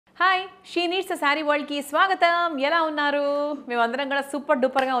Hi she needs sari వరల్డ్కి స్వాగతం. ఎలా ఉన్నారు? మేమందరం కూడా సూపర్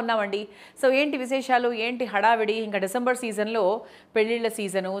డూపర్గా ఉన్నామండి. సో ఏంటి విశేషాలు, ఏంటి హడావిడి? ఇంకా డిసెంబర్ సీజన్లో పెళ్ళిళ్ళ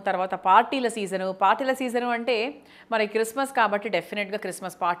సీజను, తర్వాత పార్టీల సీజను అంటే మరి క్రిస్మస్ కాబట్టి డెఫినెట్గా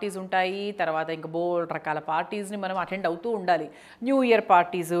క్రిస్మస్ పార్టీస్ ఉంటాయి. తర్వాత ఇంకా బోల్డ్ రకాల పార్టీస్ని మనం అటెండ్ అవుతూ ఉండాలి. New year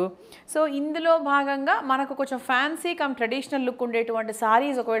parties. సో ఇందులో భాగంగా మనకు కొంచెం ఫ్యాన్సీ కమ్ ట్రెడిషనల్ లుక్ ఉండేటువంటి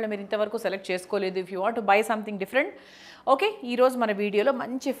సారీస్ ఒకవేళ మీరు ఇంతవరకు సెలెక్ట్ చేసుకోలేదు, if you want to buy something different, okay, ఈరోజు మన వీడియోలో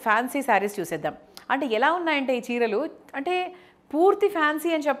మంచి ఫ్యాన్సీ శారీస్ చూసేద్దాం. అంటే ఎలా ఉన్నాయంటే ఈ చీరలు అంటే పూర్తి ఫ్యాన్సీ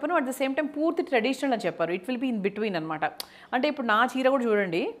అని చెప్పను, అట్ ద సేమ్ టైం పూర్తి ట్రెడిషనల్ అని చెప్పారు. It will be in between అనమాట. అంటే ఇప్పుడు నా చీర కూడా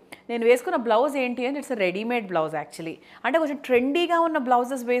చూడండి, నేను వేసుకున్న బ్లౌజ్ ఏంటి అంటే ఇట్స్ రెడీమేడ్ బ్లౌజ్ యాక్చువల్లీ. అంటే కొంచెం ట్రెండీగా ఉన్న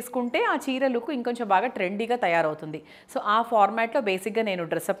బ్లౌజెస్ వేసుకుంటే ఆ చీర లుక్ ఇంకొంచెం బాగా ట్రెండీగా తయారవుతుంది. సో ఆ ఫార్మాట్లో బేసిక్గా నేను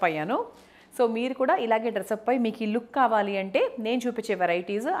డ్రెస్అప్ అయ్యాను. సో మీరు కూడా ఇలాగే డ్రెస్అప్ అయ్యి మీకు ఈ లుక్ కావాలి అంటే నేను చూపించే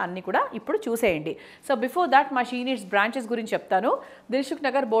వెరైటీస్ అన్నీ కూడా ఇప్పుడు చూసేయండి. సో బిఫోర్ దాట్ మా షీ నీడ్స్ బ్రాంచెస్ గురించి చెప్తాను.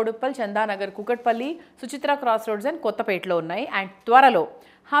 Dilsukhnagar, Boduppal, Chandanagar, Kukatpally, Suchitra cross roads and కొత్తపేటలో ఉన్నాయి. అండ్ త్వరలో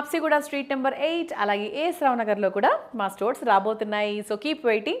హాప్సిగూడ స్ట్రీట్ నెంబర్ 8 అలాగే రావ్ నగర్లో కూడా మా స్టోర్స్ రాబోతున్నాయి. So keep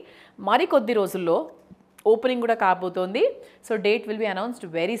waiting. మరికొద్ది రోజుల్లో ఓపెనింగ్ కూడా కాబోతోంది. So date will be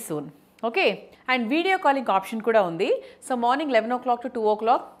announced very soon. Okay, and video calling option కూడా ఉంది. So morning 11 o'clock to 2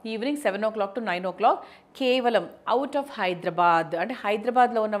 o'clock, evening 7 o'clock to 9 o'clock, కేవలం అవుట్ ఆఫ్ హైదరాబాద్. అంటే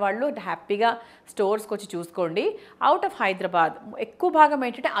హైదరాబాద్లో ఉన్న వాళ్ళు హ్యాపీగా స్టోర్స్కి వచ్చి చూసుకోండి. అవుట్ ఆఫ్ హైదరాబాద్ ఎక్కువ భాగం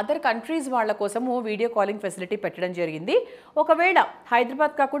ఏంటంటే అదర్ కంట్రీస్ వాళ్ళ కోసము వీడియో కాలింగ్ ఫెసిలిటీ పెట్టడం జరిగింది. ఒకవేళ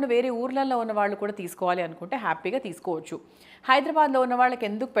హైదరాబాద్ కాకుండా వేరే ఊర్లలో ఉన్న వాళ్ళు కూడా తీసుకోవాలి అనుకుంటే హ్యాపీగా తీసుకోవచ్చు. హైదరాబాద్లో ఉన్న వాళ్ళకి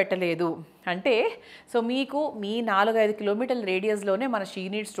ఎందుకు పెట్టలేదు అంటే, సో మీకు మీ 4-5 కిలోమీటర్ల రేడియస్లోనే మన షీ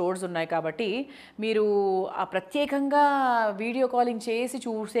నీడ్ స్టోర్స్ ఉన్నాయి కాబట్టి మీరు ఆ ప్రత్యేకంగా వీడియో కాలింగ్ చేసి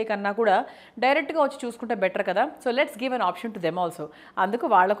చూసే కన్నా కూడా డైరెక్ట్గా వచ్చి చూసుకుంటే బెటర్ కదా. So let's give an option to them also. అందుకు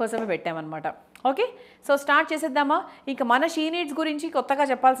వాళ్ళ కోసమే పెట్టామన్నమాట. ఓకే, సో స్టార్ట్ చేసేద్దామా? ఇంకా మన షీ నీడ్స్ గురించి కొత్తగా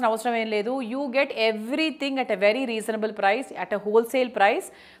చెప్పాల్సిన అవసరం ఏం లేదు. You get everything at a very reasonable price, at a wholesale price.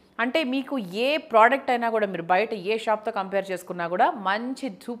 అంటే మీకు ఏ ప్రోడక్ట్ అయినా కూడా మీరు బయట ఏ షాప్తో కంపేర్ చేసుకున్నా కూడా మంచి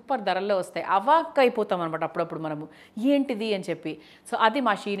సూపర్ ధరల్లో వస్తాయి. అవాక్ అయిపోతాం అనమాట అప్పుడప్పుడు మనము, ఏంటిది అని చెప్పి. సో అది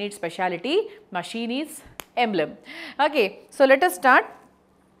మా షీ నీడ్స్ స్పెషాలిటీ, మా she needs emblem. Okay, so let us start.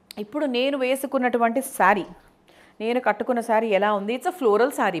 ఇప్పుడు నేను వేసుకున్నటువంటి శారీ, నేను కట్టుకున్న శారీ ఎలా ఉంది? It's a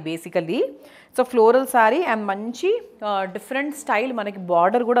floral sari basically. So floral sari and మంచి డిఫరెంట్ స్టైల్, మనకి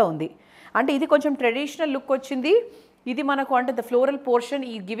బార్డర్ కూడా ఉంది. అంటే ఇది కొంచెం ట్రెడిషనల్ లుక్ వచ్చింది. ఇది మనకు అంటే the floral portion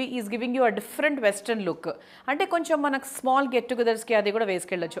is giving you a different western look. అంటే కొంచెం మనకు స్మాల్ గెట్ టుగెదర్స్కి అది కూడా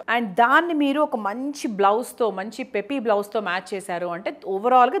వేసుకెళ్ళచ్చు. అండ్ దాన్ని మీరు ఒక మంచి బ్లౌజ్తో, మంచి పెపీ బ్లౌజ్తో మ్యాచ్ చేశారు అంటే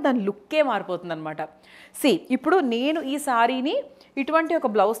ఓవరాల్గా దాని లుక్కే మారిపోతుంది అనమాట. ఇప్పుడు నేను ఈ సారీని ఇటువంటి ఒక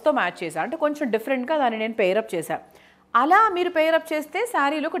బ్లౌజ్తో మ్యాచ్ చేశాను, అంటే కొంచెం డిఫరెంట్గా దాన్ని నేను పేరప్ చేశాను. అలా మీరు పేరప్ చేస్తే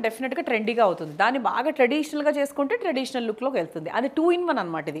శారీ లుక్ డెఫినెట్గా ట్రెండీగా అవుతుంది. దాన్ని బాగా ట్రెడిషనల్గా చేసుకుంటే ట్రెడిషనల్ లుక్లోకి వెళ్తుంది. అది 2-in-1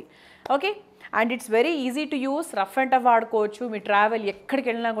 అనమాట ఇది. Okay, and it's very easy to use. Rough and tough వాడుకోవచ్చు. మీ ట్రావెల్ ఎక్కడికి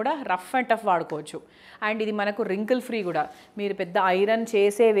వెళ్ళినా కూడా రఫ్ అండ్ టఫ్ వాడుకోవచ్చు. అండ్ ఇది మనకు రింకిల్ ఫ్రీ కూడా. మీరు పెద్ద ఐరన్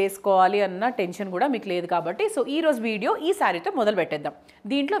చేసే వేసుకోవాలి అన్న టెన్షన్ కూడా మీకు లేదు కాబట్టి. సో ఈరోజు వీడియో ఈ శారీతో మొదలు పెట్టేద్దాం.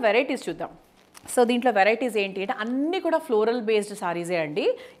 దీంట్లో వెరైటీస్ చూద్దాం. సో దీంట్లో వెరైటీస్ ఏంటి అంటే అన్నీ కూడా ఫ్లోరల్ బేస్డ్ సారీసే అండి.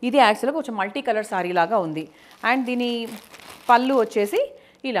 ఇది యాక్చువల్గా కొంచెం మల్టీ కలర్ సారీ లాగా ఉంది. అండ్ దీని పళ్ళు వచ్చేసి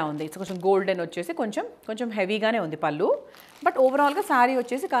ఇలా ఉంది. ఇట్స్ కొంచెం గోల్డెన్ వచ్చేసి కొంచెం కొంచెం హెవీగానే ఉంది పళ్ళు. బట్ ఓవరాల్గా శారీ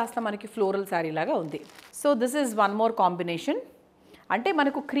వచ్చేసి కాస్త మనకి ఫ్లోరల్ శారీ లాగా ఉంది. So this is one more combination. అంటే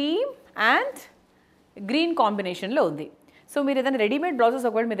మనకు క్రీమ్ అండ్ గ్రీన్ కాంబినేషన్లో ఉంది. సో మీరు ఏదైనా రెడీమేడ్ బ్లౌజెస్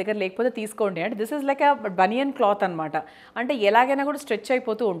ఒకవేళ మీ దగ్గర లేకపోతే తీసుకోండి. అంటే this is like a banian cloth అనమాట. అంటే ఎలాగైనా కూడా స్ట్రెచ్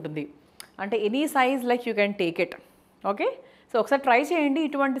అయిపోతూ ఉంటుంది. అంటే any size like you can take it. Okay, so ఒకసారి ట్రై చేయండి.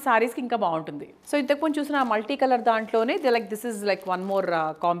 ఇటువంటి సారీస్కి ఇంకా బాగుంటుంది. సో ఇంతకుముందు చూసిన మల్టీ కలర్ దాంట్లోనే this is like one more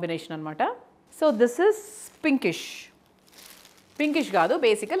combination అనమాట. సో దిస్ ఈజ్ పింకిష్ కాదు,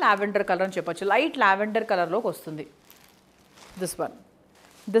 బేసిక్గా లావెండర్ కలర్ అని చెప్పొచ్చు. లైట్ లావెండర్ కలర్లోకి వస్తుంది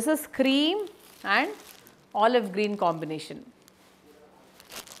this is cream and olive green combination.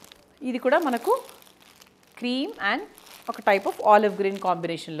 ఇది కూడా మనకు క్రీమ్ అండ్ ఒక టైప్ ఆఫ్ ఆలివ్ గ్రీన్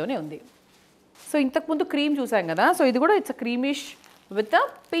కాంబినేషన్లోనే ఉంది. సో ఇంతకుముందు క్రీమ్ చూసాం కదా. సో ఇది కూడా it's a creamish with a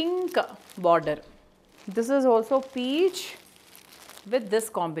pink border. This is also peach with this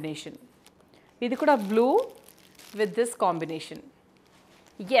combination. ఇది కూడా blue with this combination.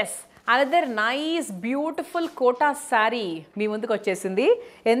 Yes, another nice beautiful quota sari మీ ముందుకు వచ్చేసింది.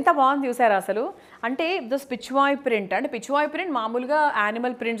 ఎంత బాగుంది చూసారా అసలు. అంటే దిస్ పిచ్వాయ్ ప్రింట్, అంటే పిచ్వాయ్ ప్రింట్ మామూలుగా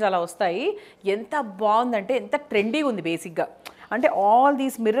యానిమల్ ప్రింట్స్ అలా వస్తాయి. ఎంత బాగుందంటే ఎంత ట్రెండీగా ఉంది బేసిక్గా. అంటే ఆల్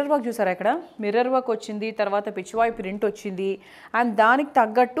దీస్ మిర్రర్ వర్క్ చూసారా, ఇక్కడ మిర్రర్ వర్క్ వచ్చింది, తర్వాత పిచ్వాయ్ ప్రింట్ వచ్చింది. అండ్ దానికి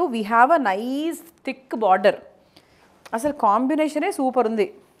తగ్గట్టు we have a nice thick border. అసలు కాంబినేషనే సూపర్ ఉంది.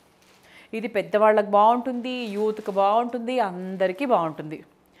 ఇది పెద్దవాళ్ళకి బాగుంటుంది, యూత్కి బాగుంటుంది, అందరికీ బాగుంటుంది.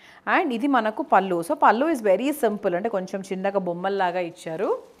 అండ్ ఇది మనకు పళ్ళు. సో పళ్ళు ఈజ్ వెరీ సింపుల్, అంటే కొంచెం చిన్నగా బొమ్మల్లాగా ఇచ్చారు.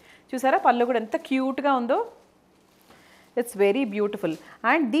 చూసారా పళ్ళు కూడా ఎంత క్యూట్గా ఉందో. It's very beautiful.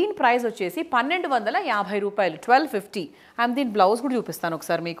 అండ్ దీని ప్రైస్ వచ్చేసి 1250 రూపాయలు, 1250. అండ్ దీని బ్లౌజ్ కూడా చూపిస్తాను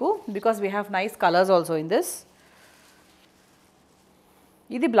ఒకసారి మీకు, because we have nice colours also in this.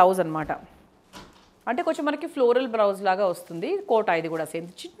 ఇది బ్లౌజ్ అనమాట, అంటే కొంచెం మనకి ఫ్లోరల్ బ్లౌజ్ లాగా వస్తుంది. కోట ఇది కూడా సేమ్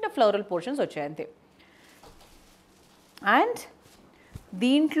చిన్న ఫ్లోరల్ పోర్షన్స్ వచ్చాయి అంతే. అండ్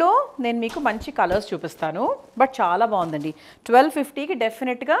దీంట్లో నేను మీకు మంచి కలర్స్ చూపిస్తాను, బట్ చాలా బాగుందండి. 1250కి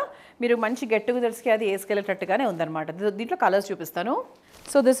డెఫినెట్గా మీరు మంచి గెట్ టుగెదర్స్కి అది వేసుకెళ్ళేటట్టుగానే ఉందన్నమాట. దీంట్లో కలర్స్ చూపిస్తాను.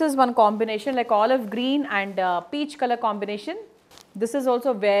 So this is one combination like olive green and peach colour combination. This is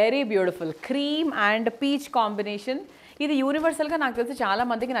also very beautiful, cream and peach combination. ఇది యూనివర్సల్గా నాకు తెలిసి చాలా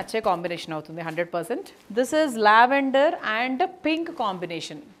మందికి నచ్చే కాంబినేషన్ అవుతుంది 100%. This is lavender and pink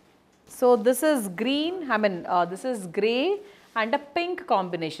combination. So this is green, this is grey and pink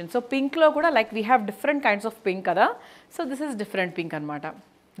combination. So పింక్లో కూడా like we have different kinds of pink కదా. So this is different pink అనమాట,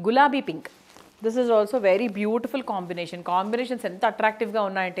 గులాబీ pink. This is also very beautiful combination. Combinations ఎంత అట్రాక్టివ్గా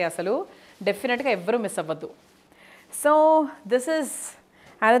ఉన్నాయంటే అసలు డెఫినెట్గా ఎవ్వరూ మిస్ అవ్వద్దు. So this is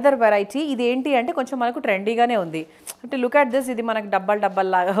another variety. ఇది ఏంటి అంటే కొంచెం మనకు ట్రెండీగానే ఉంది. అంటే లుక్ అట్ దిస్, ఇది మనకు డబ్బల్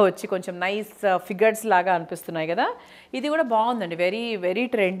లాగా వచ్చి కొంచెం నైస్ ఫిగర్స్ లాగా అనిపిస్తున్నాయి కదా. ఇది కూడా బాగుందండి, very very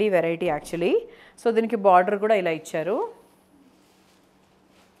trendy variety actually. So దీనికి బార్డర్ కూడా ఇలా ఇచ్చారు.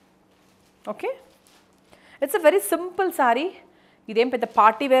 Okay, it's a very simple sorry. ఇదేం పెద్ద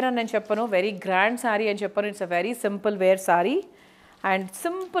పార్టీ వేర్ అని నేను చెప్పను, వెరీ గ్రాండ్ సారీ అని చెప్పను. It's a very simple wear sorry and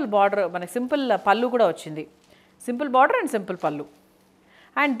simple border, మనకి సింపుల్ పళ్ళు కూడా వచ్చింది. సింపుల్ బార్డర్ అండ్ సింపుల్ పళ్ళు.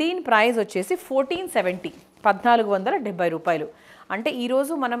 అండ్ దీని ప్రైస్ వచ్చేసి 1470, 1470 రూపాయలు. అంటే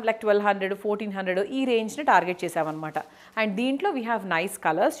ఈరోజు మనం లైక్ 1200, 1400 ఈ రేంజ్ని టార్గెట్ చేసామన్నమాట. అండ్ దీంట్లో వీ హ్యావ్ నైస్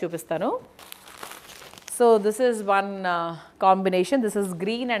కలర్స్ చూపిస్తాను. So this is one combination. This is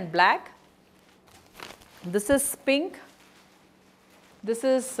green and black. This is pink. This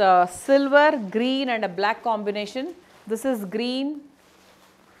is silver, green and a black combination. This is green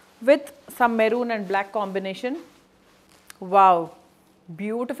with some maroon and black combination. Wow,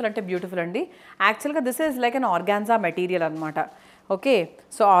 beautiful ante beautiful andi. Actually this is like an organza material anamata. Okay,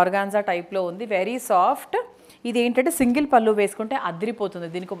 so organza type lo undi, very soft. ఇది ఏంటంటే single పళ్ళు వేసుకుంటే అదిరిపోతుంది.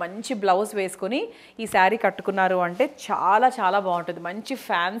 దీనికి మంచి blouse వేసుకొని ఈ శారీ కట్టుకున్నారు అంటే చాలా చాలా బాగుంటుంది. మంచి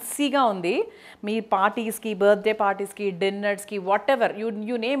ఫ్యాన్సీగా ఉంది. మీ పార్టీస్కి, బర్త్డే పార్టీస్కి, డిన్నర్స్కి, what ever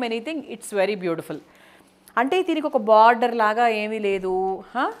you name anything, it's very beautiful. అంటే దీనికి ఒక బార్డర్ లాగా ఏమీ లేదు.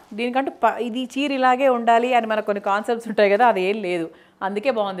 దీనికంటూ ఇది చీర ఇలాగే ఉండాలి అని మనకు కొన్ని కాన్సెప్ట్స్ ఉంటాయి కదా, అది ఏం లేదు.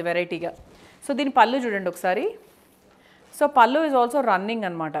 అందుకే బాగుంది వెరైటీగా. సో దీని పళ్ళు చూడండి ఒకసారి. సో పళ్ళు ఈజ్ ఆల్సో రన్నింగ్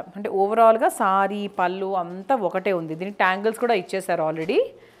అనమాట, అంటే ఓవరాల్గా సారీ పళ్ళు అంతా ఒకటే ఉంది. దీనికి ట్యాంగిల్స్ కూడా ఇచ్చేసారు ఆల్రెడీ.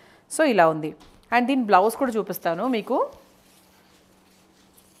 సో ఇలా ఉంది. అండ్ దీని బ్లౌజ్ కూడా చూపిస్తాను మీకు.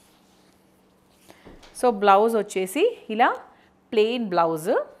 సో బ్లౌజ్ వచ్చేసి ఇలా ప్లెయిన్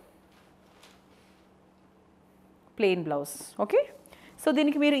బ్లౌజ్, ఓకే. సో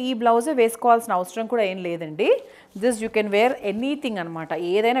దీనికి మీరు ఈ బ్లౌజే వేసుకోవాల్సిన అవసరం కూడా ఏం లేదండి. This you can wear anything అనమాట,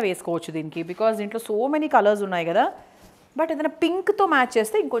 ఏదైనా వేసుకోవచ్చు దీనికి. బికాజ్ దీంట్లో సో మెనీ కలర్స్ ఉన్నాయి కదా. బట్ ఏదైనా పింక్తో మ్యాచ్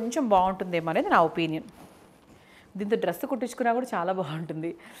చేస్తే ఇంకొంచెం బాగుంటుందేమో అనేది నా ఒపీనియన్. దీంతో డ్రెస్ కుట్టించుకున్నా కూడా చాలా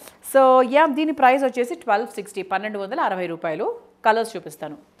బాగుంటుంది. సో యా, దీని ప్రైస్ వచ్చేసి 1260, 1260 రూపాయలు. కలర్స్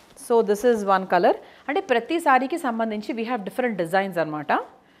చూపిస్తాను. So this is one colour. అంటే ప్రతి సారీకి సంబంధించి వీ హ్యావ్ డిఫరెంట్ డిజైన్స్ అనమాట.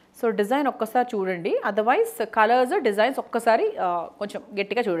 సో డిజైన్ ఒక్కసారి చూడండి, అదర్వైజ్ కలర్స్ డిజైన్స్ ఒక్కసారి కొంచెం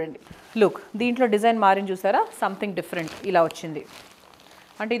గట్టిగా చూడండి. లుక్, దీంట్లో డిజైన్ మారింది చూసారా, సంథింగ్ డిఫరెంట్ ఇలా వచ్చింది.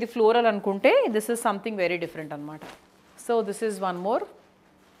 అంటే ఇది ఫ్లోరల్ అనుకుంటే this is something very different అనమాట. So this is one more.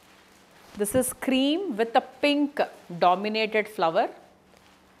 This is cream with a pink dominated flower.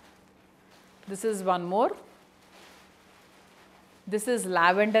 This is one more. This is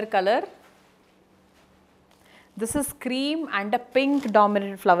lavender color. This is cream and a pink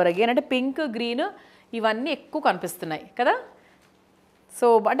dominated flower again. అంటే pink green ఇవన్నీ ఎక్కువ కనిపిస్తున్నాయి కదా. So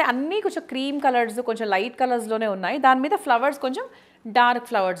అంటే అన్నీ కొంచెం cream colours, కొంచెం light కలర్స్లోనే ఉన్నాయి. దాని మీద ఫ్లవర్స్ కొంచెం డార్క్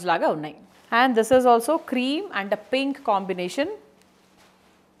ఫ్లవర్స్ లాగా ఉన్నాయి. And this is also cream and a pink combination.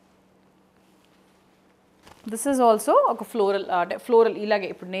 This is also ఒక ఫ్లోరల్ ఇలాగే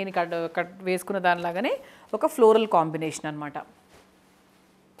ఇప్పుడు నేను వేసుకున్న దానిలాగానే ఒక ఫ్లోరల్ కాంబినేషన్ అనమాట.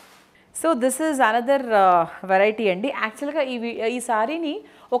 So this is another variety అండి. యాక్చువల్గా ఈ సారీని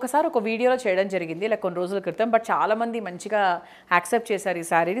ఒకసారి ఒక వీడియోలో చేయడం జరిగింది ఇలా కొన్ని రోజుల క్రితం. బట్ చాలామంది మంచిగా యాక్సెప్ట్ చేశారు ఈ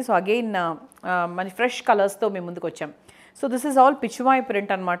సారీని. సో అగైన్ మంచి ఫ్రెష్ కలర్స్తో మేము ముందుకు వచ్చాం. So this is all Pichwai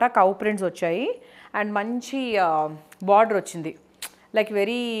print అనమాట, కౌ ప్రింట్స్ వచ్చాయి. అండ్ మంచి బార్డర్ వచ్చింది, లైక్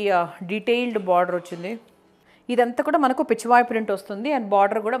వెరీ డీటెయిల్డ్ బార్డర్ వచ్చింది. ఇదంతా కూడా మనకు పిచ్వాయ్ ప్రింట్ వస్తుంది. అండ్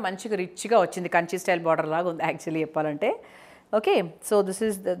బార్డర్ కూడా మంచిగా రిచ్గా వచ్చింది, కంచి స్టైల్ బార్డర్ లాగా ఉంది యాక్చువల్లీ చెప్పాలంటే. Okay, so this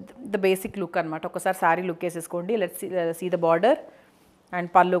is the basic look అనమాట. ఒకసారి శారీ లుక్ వేసేసుకోండి. Let's see the border. And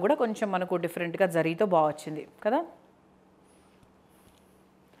పళ్ళు కూడా కొంచెం మనకు డిఫరెంట్గా జరీతో బాగా వచ్చింది కదా.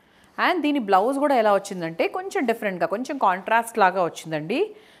 అండ్ దీని బ్లౌజ్ కూడా ఎలా వచ్చిందంటే కొంచెం డిఫరెంట్గా, కొంచెం కాంట్రాస్ట్ లాగా వచ్చిందండి.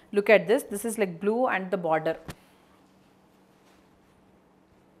 Look at this is like blue and the border.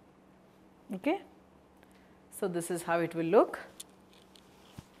 Okay, so this is how it will look.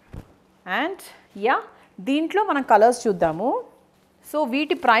 And yeah, దీంట్లో మనం కలర్స్ చూద్దాము. సో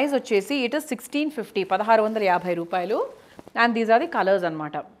వీటి ప్రైస్ వచ్చేసి ఇట్ ఇస్ 1650, 1650 రూపాయలు. And these are the colours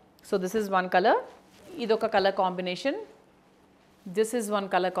అనమాట. So this is one colour, ఇదొక colour combination, this is one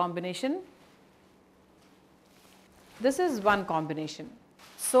colour combination, this is one combination.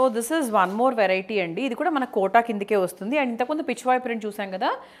 So this is one more variety అండి. ఇది కూడా మన quota కిందకే వస్తుంది. అండ్ ఇంతకుముందు పిచ్వాయ్ ప్రింట్ చూసాం కదా,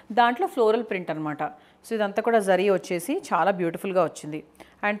 దాంట్లో ఫ్లోరల్ ప్రింట్ అనమాట. సో ఇదంతా కూడా జరీ వచ్చేసి చాలా బ్యూటిఫుల్గా వచ్చింది.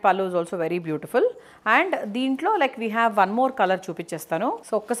 అండ్ పళ్ళు is also very beautiful. And దీంట్లో like we have one more colour చూపించేస్తాను.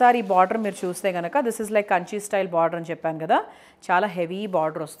 సో ఒక్కసారి ఈ బార్డర్ మీరు చూస్తే కనుక this is like Kanchi style border అని చెప్పాను కదా, చాలా హెవీ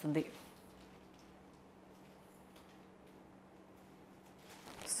బార్డర్ వస్తుంది.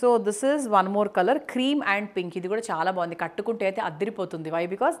 So this is one more colour, cream and pink. ఇది కూడా చాలా బాగుంది, కట్టుకుంటే అయితే అద్దరిపోతుంది. వై?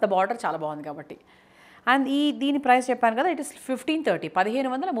 బికాస్ ద బార్డర్ చాలా బాగుంది కాబట్టి. అండ్ దీని ప్రైస్ చెప్పాను కదా, ఇట్ ఇస్ 1530,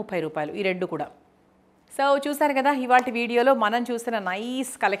 1530 రూపాయలు ఈ రెండు కూడా. సో చూసారు కదా ఇవాళ వీడియోలో మనం చూసిన నైస్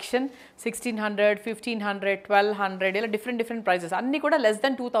కలెక్షన్. 1600, 1500, 1200 ఇలా డిఫరెంట్ ప్రైజెస్ అన్నీ కూడా లెస్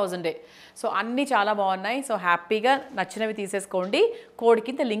దెన్ 2000. సో అన్నీ చాలా బాగున్నాయి. సో హ్యాపీగా నచ్చినవి తీసేసుకోండి కోడ్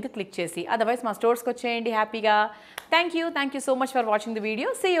కింద లింక్ క్లిక్ చేసి. అదర్వైజ్ మా స్టోర్స్కి వచ్చేయండి హ్యాపీగా. Thank you so much for watching the video.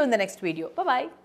 See you in the next video. Bye.